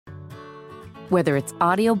Whether it's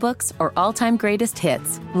audiobooks or all-time greatest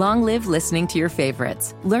hits, long live listening to your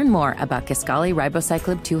favorites. Learn more about Kisqali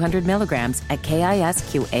Ribociclib 200 milligrams at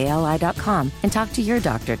KISQALI.com and talk to your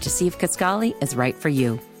doctor to see if Kisqali is right for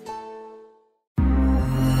you.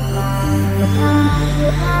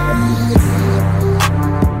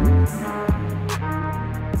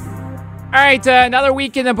 All right, another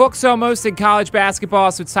week in the books almost in college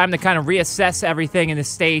basketball, so it's time to kind of reassess everything in the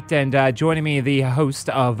state. And joining me, the host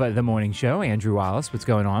of the morning show, Andrew Wallace. What's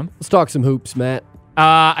going on? Let's talk some hoops, Matt.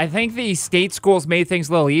 I think the state schools made things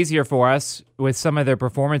a little easier for us with some of their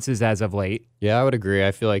performances as of late. Yeah, I would agree.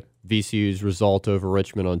 I feel like VCU's result over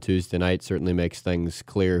Richmond on Tuesday night certainly makes things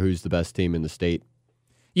clear who's the best team in the state.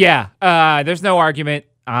 Yeah, there's no argument.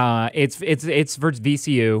 It's for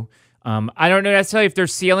VCU. I don't know necessarily if their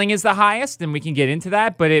ceiling is the highest, and we can get into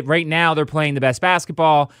that, but right now they're playing the best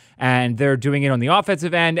basketball, and they're doing it on the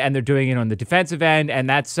offensive end, and they're doing it on the defensive end, and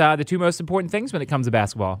that's the two most important things when it comes to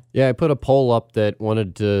basketball. Yeah, I put a poll up that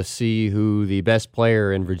wanted to see who the best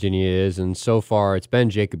player in Virginia is, and so far it's been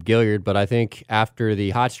Jacob Gilyard, but I think after the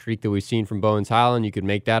hot streak that we've seen from Bowens Highland, you could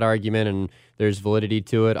make that argument, and there's validity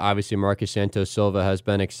to it. Obviously, Marcus Santos Silva has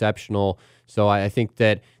been exceptional, so I think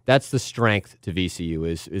that's the strength to VCU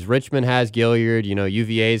is Richmond has Gilyard,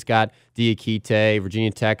 UVA's got Diakite,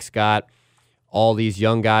 Virginia Tech's got all these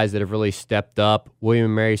young guys that have really stepped up.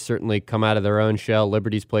 William & Mary certainly come out of their own shell.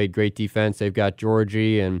 Liberty's played great defense. They've got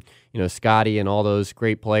Georgie and Scotty and all those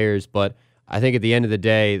great players, but I think at the end of the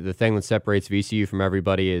day, the thing that separates VCU from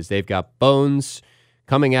everybody is they've got Bones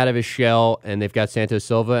coming out of his shell, and they've got Santos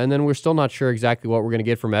Silva, and then we're still not sure exactly what we're going to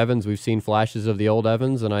get from Evans. We've seen flashes of the old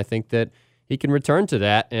Evans, and I think that he can return to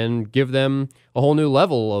that and give them a whole new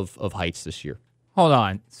level of heights this year. Hold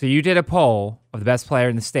on. So you did a poll of the best player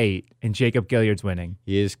in the state, and Jacob Gilyard's winning.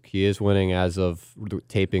 He is winning as of the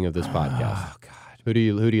taping of this podcast. Oh, God. Who do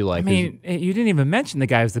you like? I mean, you didn't even mention the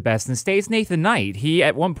guy who's the best in the state. It's Nathan Knight. He,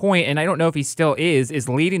 at one point, and I don't know if he still is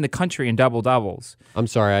leading the country in double-doubles. I'm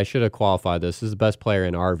sorry. I should have qualified this. This is the best player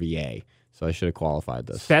in RVA, so I should have qualified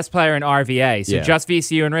this. Best player in RVA, so yeah. Just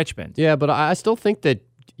VCU and Richmond. Yeah, but I still think that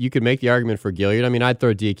you could make the argument for Gilyard. I mean, I'd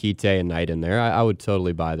throw Diakite and Knight in there. I would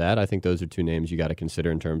totally buy that. I think those are two names you got to consider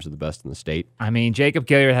in terms of the best in the state. I mean, Jacob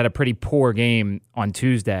Gilyard had a pretty poor game on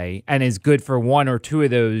Tuesday and is good for one or two of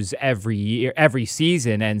those every year, every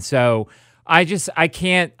season. And so I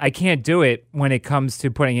can't do it when it comes to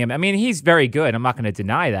putting him. I mean, he's very good. I'm not going to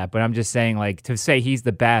deny that, but I'm just saying, like, to say he's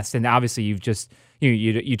the best, and obviously you've just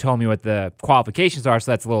you told me what the qualifications are,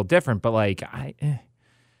 so that's a little different. But like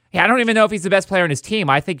I don't even know if he's the best player on his team.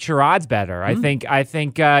 I think Sherrod's better. Mm-hmm. I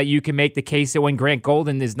think you can make the case that when Grant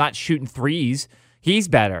Golden is not shooting threes, he's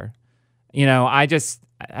better.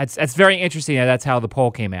 That's very interesting that that's how the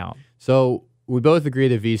poll came out. So we both agree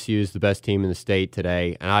that VCU is the best team in the state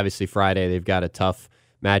today, and obviously Friday they've got a tough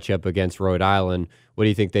matchup against Rhode Island. What do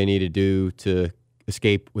you think they need to do to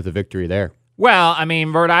escape with a victory there? Well, I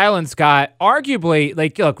mean, Rhode Island's got arguably,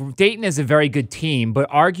 look, Dayton is a very good team, but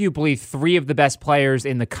arguably three of the best players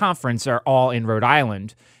in the conference are all in Rhode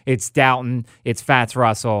Island. It's Dalton, it's Fats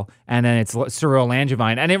Russell, and then it's Cyril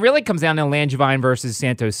Langevin. And it really comes down to Langevin versus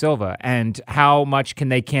Santos Silva and how much can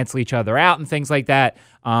they cancel each other out and things like that.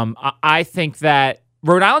 I think that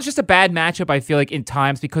Rhode Island's just a bad matchup, I feel like, in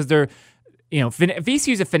times because they're,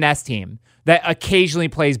 VCU's a finesse team that occasionally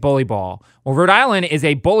plays bully ball. Well, Rhode Island is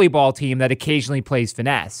a bully ball team that occasionally plays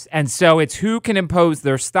finesse. And so it's who can impose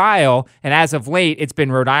their style, and as of late, it's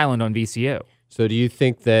been Rhode Island on VCU. So do you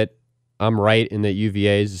think that I'm right in that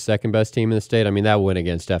UVA is the second best team in the state? I mean, that win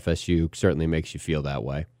against FSU certainly makes you feel that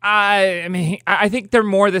way. I think they're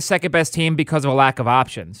more the second best team because of a lack of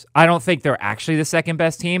options. I don't think they're actually the second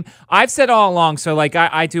best team. I've said all along, so like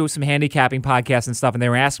I do some handicapping podcasts and stuff, and they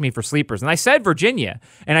were asking me for sleepers, and I said Virginia.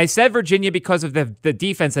 And I said Virginia because of the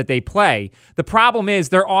defense that they play. The problem is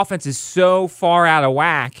their offense is so far out of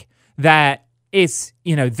whack that it's,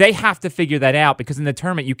 they have to figure that out because in the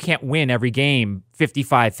tournament, you can't win every game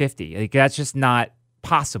 55-50. Like, that's just not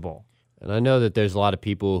possible. And I know that there's a lot of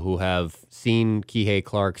people who have seen Kihei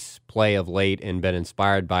Clark's play of late and been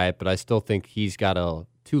inspired by it, but I still think he's got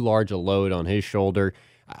too large a load on his shoulder.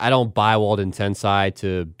 I don't buy Walden Tensai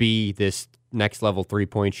to be this next-level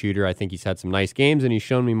three-point shooter. I think he's had some nice games, and he's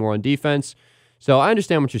shown me more on defense. So I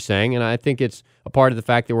understand what you're saying, and I think it's a part of the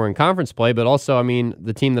fact that we're in conference play, but also, I mean,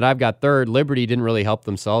 the team that I've got third, Liberty, didn't really help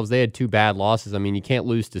themselves. They had two bad losses. I mean, you can't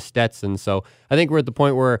lose to Stetson. So I think we're at the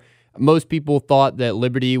point where Most people thought that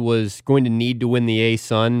Liberty was going to need to win the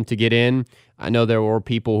A-Sun to get in. I know there were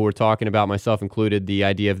people who were talking about, myself included, the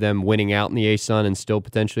idea of them winning out in the A-Sun and still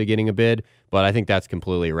potentially getting a bid, but I think that's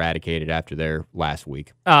completely eradicated after their last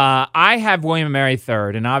week. I have William & Mary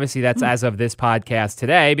third, and obviously that's as of this podcast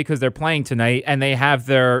today because they're playing tonight, and they have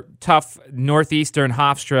their tough Northeastern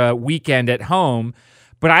Hofstra weekend at home.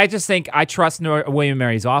 But I just think I trust William &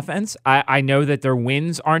 Mary's offense. I know that their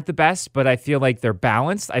wins aren't the best, but I feel like they're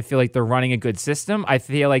balanced. I feel like they're running a good system. I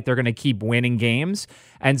feel like they're going to keep winning games.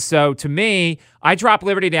 And so to me, I drop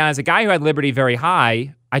Liberty down. As a guy who had Liberty very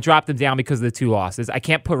high, I dropped them down because of the two losses. I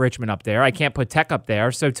can't put Richmond up there. I can't put Tech up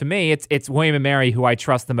there. So to me, it's William & Mary who I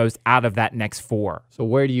trust the most out of that next four. So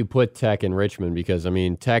where do you put Tech and Richmond? Because, I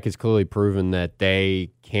mean, Tech has clearly proven that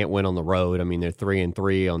they can't win on the road. I mean, they're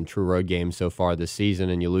 3-3 on true road games so far this season,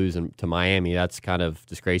 and you lose to Miami. That's kind of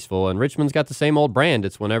disgraceful. And Richmond's got the same old brand.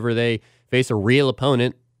 It's whenever they face a real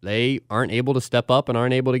opponent, they aren't able to step up and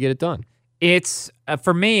aren't able to get it done. It's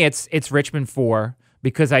for me, it's Richmond 4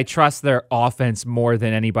 because I trust their offense more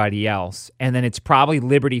than anybody else. And then it's probably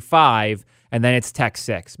Liberty 5, and then it's Tech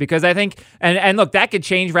 6. Because I think, and look, that could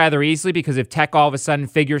change rather easily because if Tech all of a sudden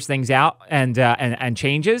figures things out and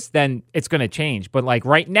changes, then it's going to change. But like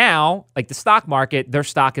right now, like the stock market, their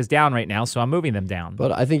stock is down right now, so I'm moving them down.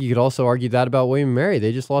 But I think you could also argue that about William & Mary.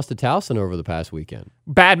 They just lost to Towson over the past weekend.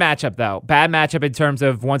 Bad matchup, though. Bad matchup in terms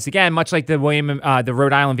of, once again, much like the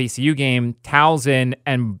Rhode Island VCU game, Towson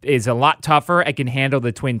is a lot tougher and can handle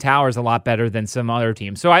the Twin Towers a lot better than some other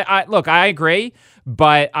teams. So, I agree,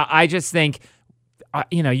 but I just think,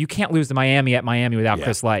 you can't lose to Miami at Miami without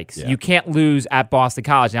Chris Likes. Yeah. You can't lose at Boston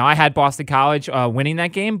College. Now, I had Boston College winning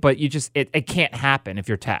that game, but it can't happen if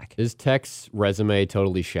you're Tech. Is Tech's resume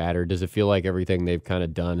totally shattered? Does it feel like everything they've kind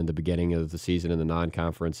of done in the beginning of the season in the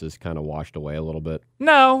non-conference is kind of washed away a little bit?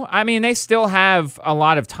 No, I mean, they still have a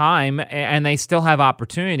lot of time and they still have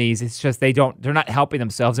opportunities. It's just they're not helping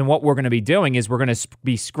themselves. And what we're going to be doing is we're going to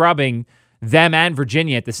be scrubbing them and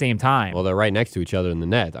Virginia at the same time. Well, they're right next to each other in the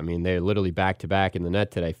net. I mean, they're literally back-to-back in the net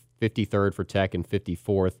today, 53rd for Tech and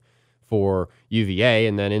 54th for UVA.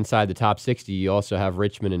 And then inside the top 60, you also have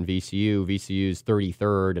Richmond and VCU. VCU's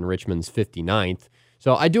 33rd and Richmond's 59th.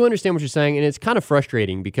 So I do understand what you're saying, and it's kind of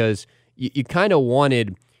frustrating because you kind of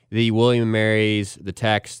wanted the William & Marys, the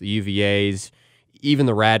Techs, the UVAs, even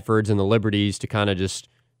the Radfords and the Liberties to kind of just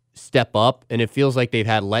step up. And it feels like they've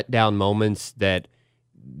had letdown moments that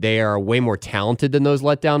they are way more talented than those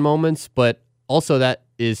letdown moments, but also that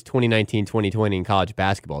is 2019, 2020 in college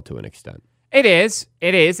basketball to an extent. It is.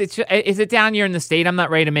 It's a down year in the state. I'm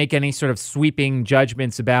not ready to make any sort of sweeping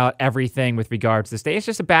judgments about everything with regards to the state.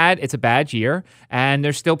 It's a bad year, and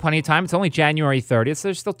there's still plenty of time. It's only January 30th, so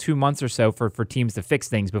there's still 2 months or so for teams to fix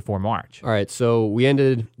things before March. All right, so we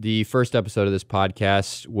ended the first episode of this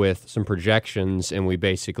podcast with some projections, and we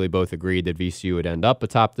basically both agreed that VCU would end up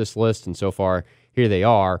atop this list, and so far, here they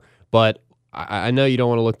are. But I know you don't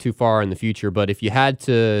want to look too far in the future, but if you had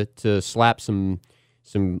to slap some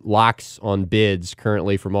locks on bids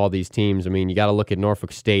currently from all these teams, I mean, you got to look at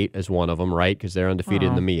Norfolk State as one of them, right? Because they're undefeated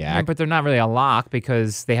in the MEAC. Yeah, but they're not really a lock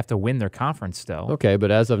because they have to win their conference still. Okay,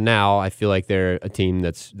 but as of now, I feel like they're a team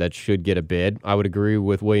that should get a bid. I would agree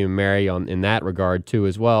with William & Mary in that regard too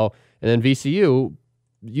as well. And then VCU,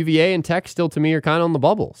 UVA and Tech still to me are kind of on the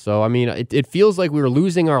bubble. So, I mean, it feels like we were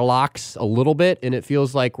losing our locks a little bit, and it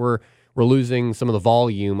feels like we're losing some of the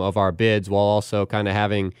volume of our bids while also kind of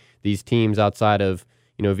having these teams outside of,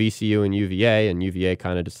 VCU and UVA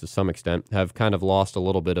kind of just to some extent have kind of lost a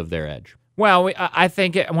little bit of their edge. Well, I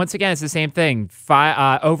think, once again, it's the same thing.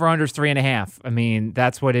 Over-under's 3.5. I mean,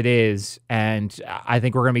 that's what it is. And I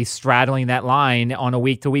think we're going to be straddling that line on a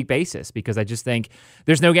week-to-week basis because I just think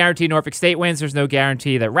there's no guarantee Norfolk State wins. There's no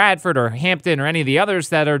guarantee that Radford or Hampton or any of the others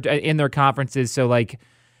that are in their conferences. So,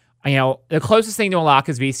 the closest thing to a lock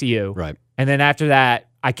is VCU. Right. And then after that,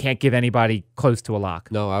 I can't give anybody close to a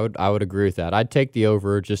lock. No, I would agree with that. I'd take the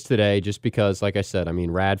over just today just because, like I said, I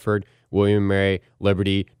mean, Radford, William & Mary,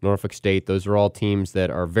 Liberty, Norfolk State, those are all teams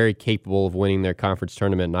that are very capable of winning their conference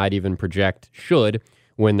tournament, and I'd even project should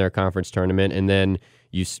win their conference tournament. And then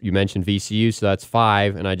you mentioned VCU, so that's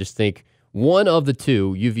 5, and I just think one of the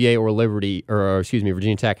two, UVA or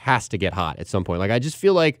Virginia Tech, has to get hot at some point. Like, I just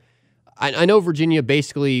feel like, I know Virginia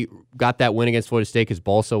basically got that win against Florida State because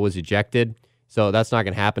Balso was ejected, so that's not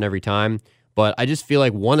going to happen every time. But I just feel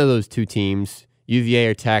like one of those two teams, UVA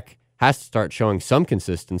or Tech, has to start showing some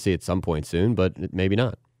consistency at some point soon, but maybe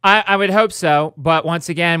not. I would hope so. But once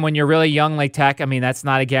again, when you're really young like Tech, I mean, that's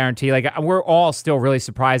not a guarantee. Like, we're all still really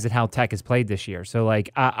surprised at how Tech has played this year. So,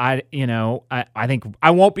 I think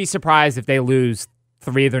I won't be surprised if they lose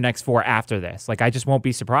 3 of their next 4 after this. Like, I just won't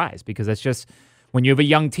be surprised because that's just when you have a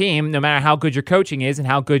young team, no matter how good your coaching is and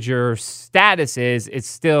how good your status is, it's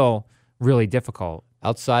still really difficult.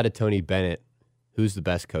 Outside of Tony Bennett, who's the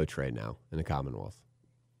best coach right now in the Commonwealth?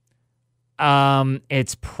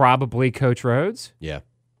 It's probably Coach Rhodes. Yeah.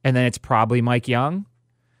 And then it's probably Mike Young.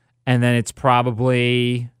 And then it's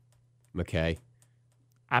probably McKay.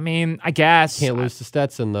 I mean, I guess. Can't lose to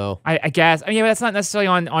Stetson, though. I guess. I mean, that's not necessarily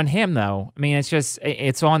on him, though. I mean,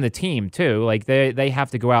 it's on the team, too. Like, they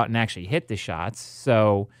have to go out and actually hit the shots.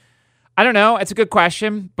 So, I don't know. It's a good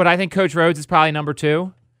question, but I think Coach Rhodes is probably number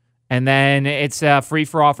 2. And then it's a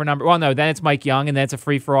free-for-all for number... Well, no, then it's Mike Young, and then it's a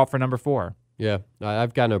free-for-all for number 4. Yeah,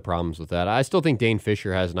 I've got no problems with that. I still think Dane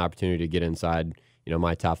Fisher has an opportunity to get inside,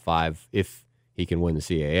 my top 5 if he can win the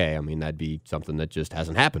CAA. I mean, that'd be something that just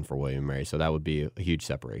hasn't happened for William & Mary, so that would be a huge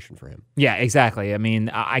separation for him. Yeah, exactly. I mean,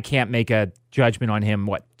 I can't make a judgment on him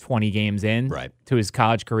 20 games in to his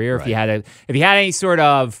college career. Right. If he had any sort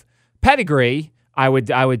of pedigree, I would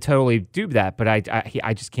totally do that, but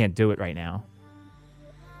I just can't do it right now.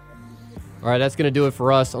 All right, that's going to do it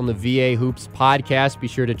for us on the VA Hoops podcast. Be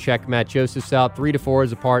sure to check Matt Josephs out 3 to 4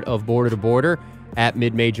 as a part of Border to Border at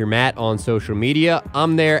Mid-Major Matt on social media.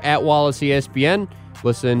 I'm there at Wallace ESPN.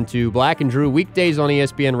 Listen to Black and Drew weekdays on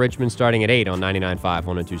ESPN Richmond starting at 8 on 99.5,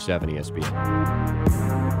 102.7 ESPN.